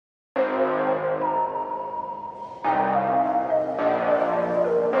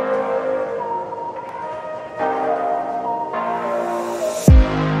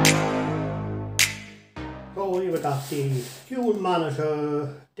the dual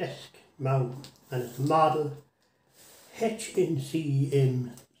monitor desk mount, and it's model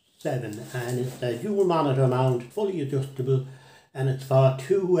HNCM7, and it's a dual monitor mount, fully adjustable, and it's for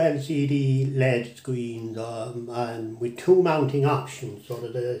 2 LCD LED screens and with 2 mounting options. So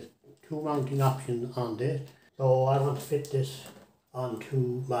there's 2 mounting options on this. So I want to fit this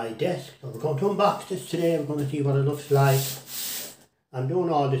onto my desk. So we're going to unbox this today. We're going to see what it looks like. I'm doing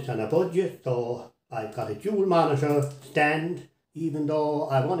all this on a budget, so I've got a dual monitor stand, even though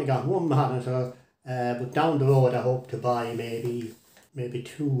I've only got 1 monitor, but down the road I hope to buy maybe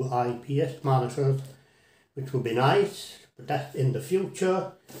 2 IPS monitors, which would be nice, but that's in the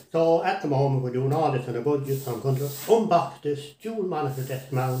future. So at the moment we're doing all this on a budget, so I'm going to unbox this dual monitor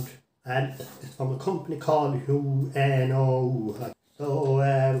desk mount, and it's from a company called Huanuo. So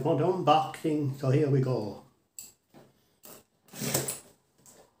we're going to unboxing, so here we go.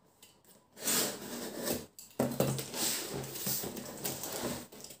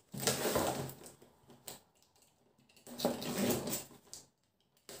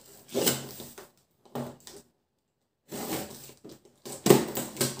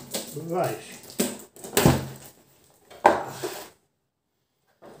 Right.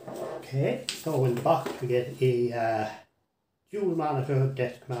 Okay, so in the box we get a dual monitor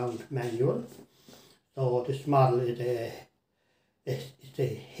desk mount manual. So this model is a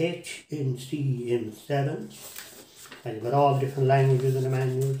HNCM7, and you've got all the different languages in the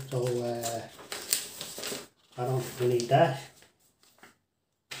manual, so I don't think we need that.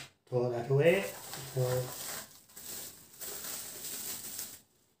 Throw that away.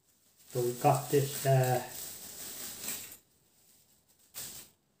 So we've got this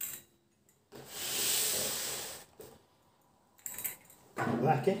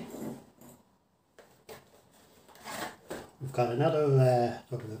bracket. We've got another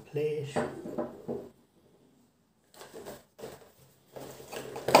sort of a plate.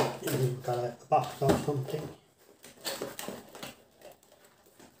 And we've got a box or something.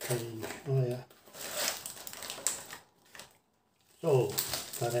 And, oh yeah. So,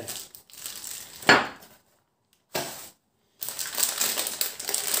 got a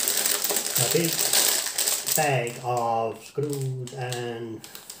big bag of screws and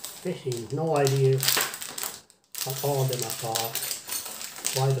fittings. No idea what all of them are for,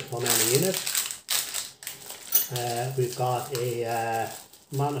 why there's so many in it. We've got a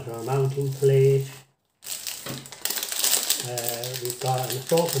monitor mounting plate. We've got an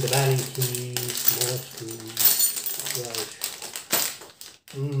assortment of Allen keys, more screws.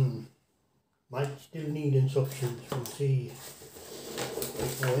 Right. Might still need instructions, we'll see.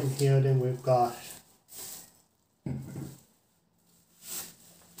 So in here then we've got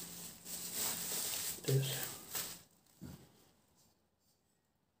this.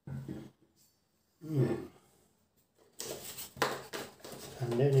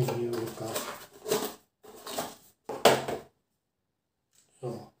 And then in here we've got,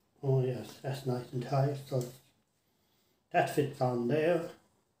 so, oh yes, that's nice and tight, so that fits on there.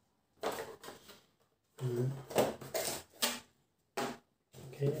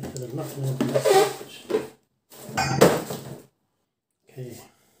 Okay, so there's nothing else in that box. Okay.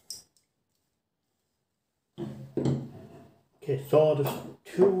 Okay, so there's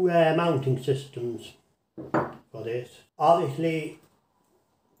 2 mounting systems for this. Obviously,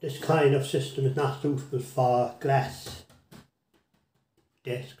 this kind of system is not suitable for glass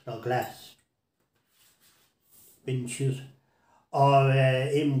desks or glass benches or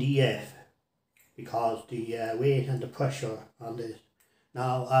MDF, because the weight and the pressure on this.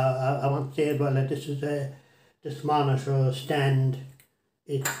 Now, I want to say as well that this monitor stand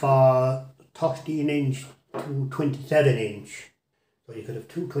is for 13" to 27". So you could have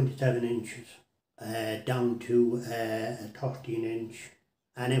 2 27 inches down to a 13"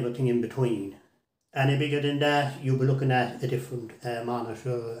 and everything in between. Any bigger than that, you'll be looking at a different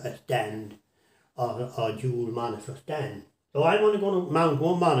monitor, a stand, or dual monitor stand. So I'm only going to mount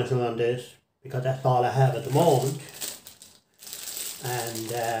 1 monitor on this, because that's all I have at the moment. And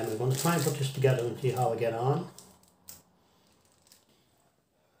we're going to try and put this together and see how we get on.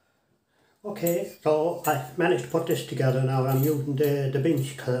 Okay, so I managed to put this together now. I'm using the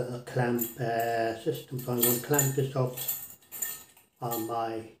bench clamp system, so I'm going to clamp this up on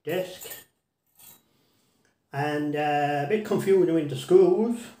my desk. And a bit confusing with the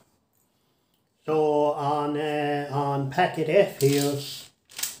screws. So on packet F here,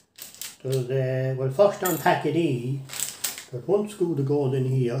 there's well, first on packet E, there's 1 screw that goes in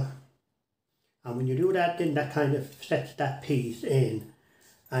here, and when you do that, then that kind of sets that piece in.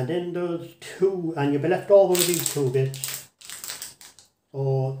 And then there's 2, and you'll be left over with these 2 bits.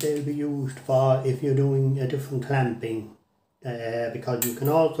 So they'll be used for if you're doing a different clamping, because you can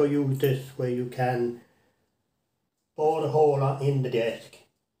also use this where you can bore the hole in the desk,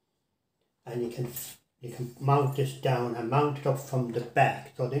 and you can mount this down and mount it up from the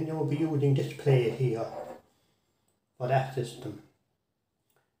back. So then you'll be using this plate here for that system,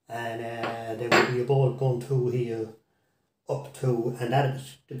 and there will be a bolt going through here up to, and that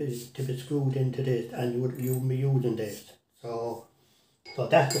is to be screwed into this, and you'll be using this. So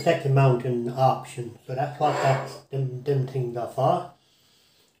that's the second mounting option. So that's what them things are for.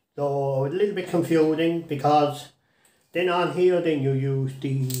 So a little bit confusing, because then on here then you use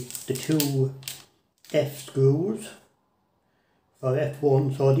the two F screws for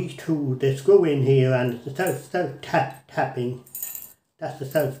F1. So these two, they screw in here, and it's the self-tapping. That's the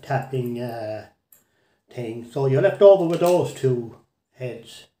self-tapping thing. So you're left over with those two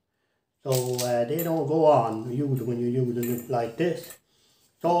heads. So they don't go on usually when you're using it like this.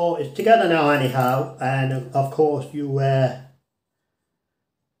 So it's together now anyhow, and of course you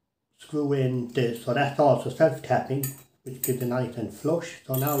screw in this. So that's also self-tapping, which gives a nice and flush.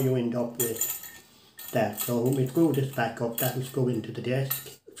 So now you end up with that. So when we screw this back up, that will screw into the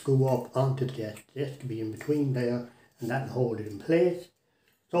desk, screw up onto the desk. The desk will be in between there, and that will hold it in place.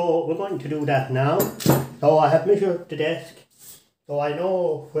 So we're going to do that now. So I have measured the desk, so I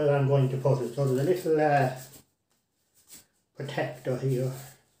know where I'm going to put it. So there's a little protector here.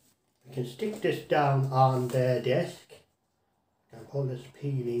 I can stick this down on the desk and pull this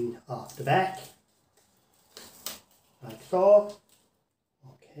peeling off the back, like so.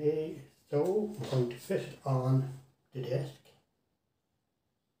 Okay, so I'm going to fit it on the desk.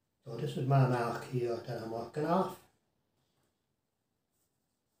 So this is my mark here that I'm working off.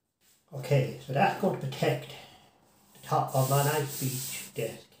 Okay, so that's going to protect the top of my nice beach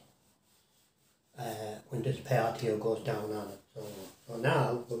desk when this part here goes down on it. So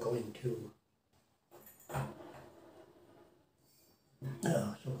now we're going to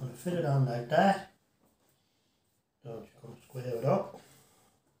so we're going to fit it on like that. So I'm just going to square it up.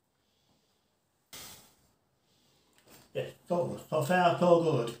 Yes, so far so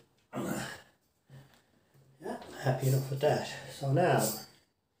good. Yeah, happy enough with that. So now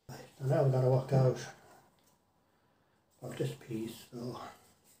we've got to work out of this piece. So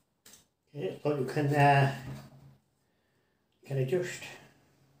okay, so you can adjust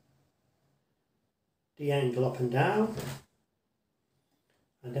the angle up and down,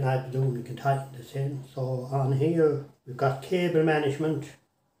 and then I presume you can tighten this in. So on here we've got cable management.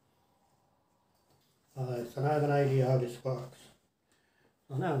 Alright, so now I have an idea how this works.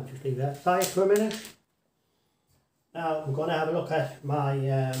 So now just leave that aside for a minute. Now I'm going to have a look at my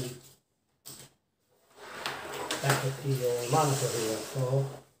back at the monitor here. So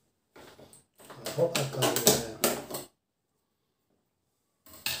I hope I've got it.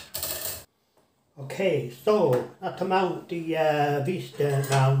 Okay, so I have to mount the Vista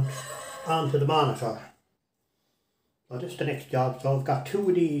mount onto the monitor. So this is the next job. So I've got two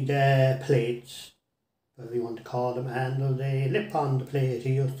of these plates, whatever you want to call them, and there's a lip on the plate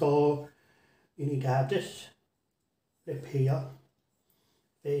here. So you need to have this lip here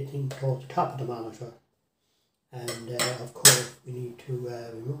facing towards the top of the monitor, and of course we need to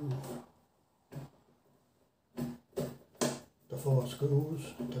remove the 4 screws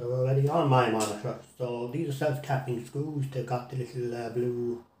that are already on my monitor. So these are self-tapping screws. They've got the little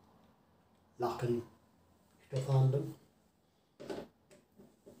blue locking stuff on them.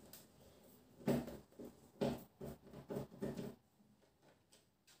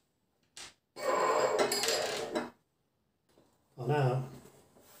 So now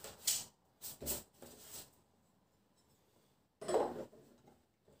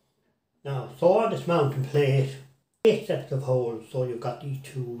so on this mounting plate, 8 sets of holes. So you've got these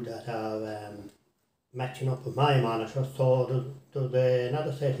two that are matching up with my monitor. So there's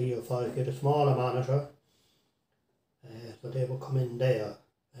another set here for if you have a smaller monitor. So they will come in there.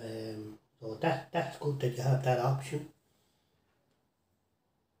 So that's good that you have that option.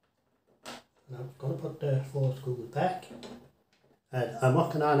 Now I'm going to put the 4 screws back. And I'm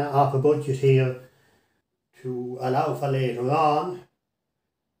working on it off a budget here to allow for later on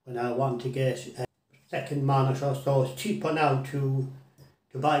when I want to get a second monitor. So it's cheaper now to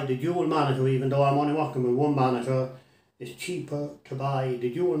buy the dual monitor. Even though I'm only working with one monitor, it's cheaper to buy the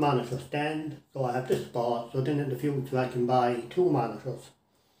dual monitor stand. So I have this bought, so then in the future I can buy 2 monitors,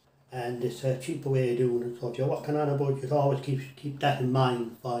 and it's a cheaper way of doing it. So if you're working on a budget, always keep that in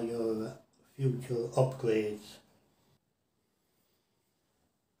mind for your future upgrades.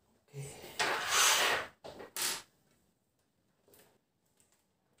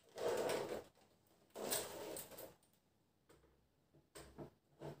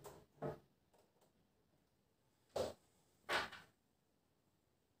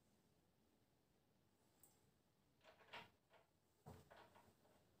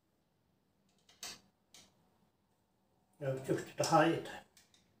 Now just the height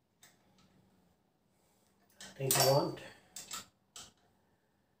I think I want.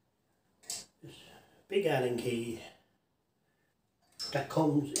 This big Allen key that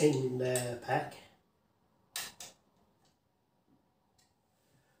comes in the pack.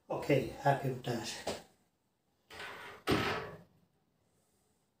 Okay, happy with that.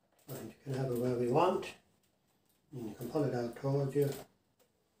 Right, you can have it where we want. And you can pull it out towards you.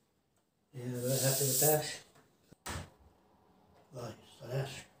 Yeah, we're happy with that. Right, so that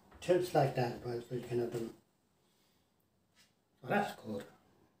tilts like that, right, so you can have them. So that's good.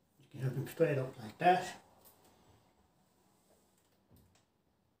 You can have them straight up like that.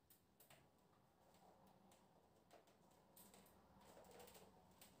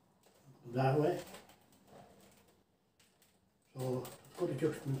 That way. So good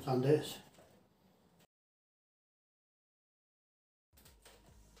adjustments on this.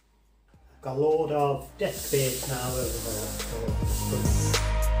 I've got a load of desk space now over there, so it's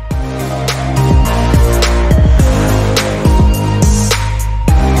good.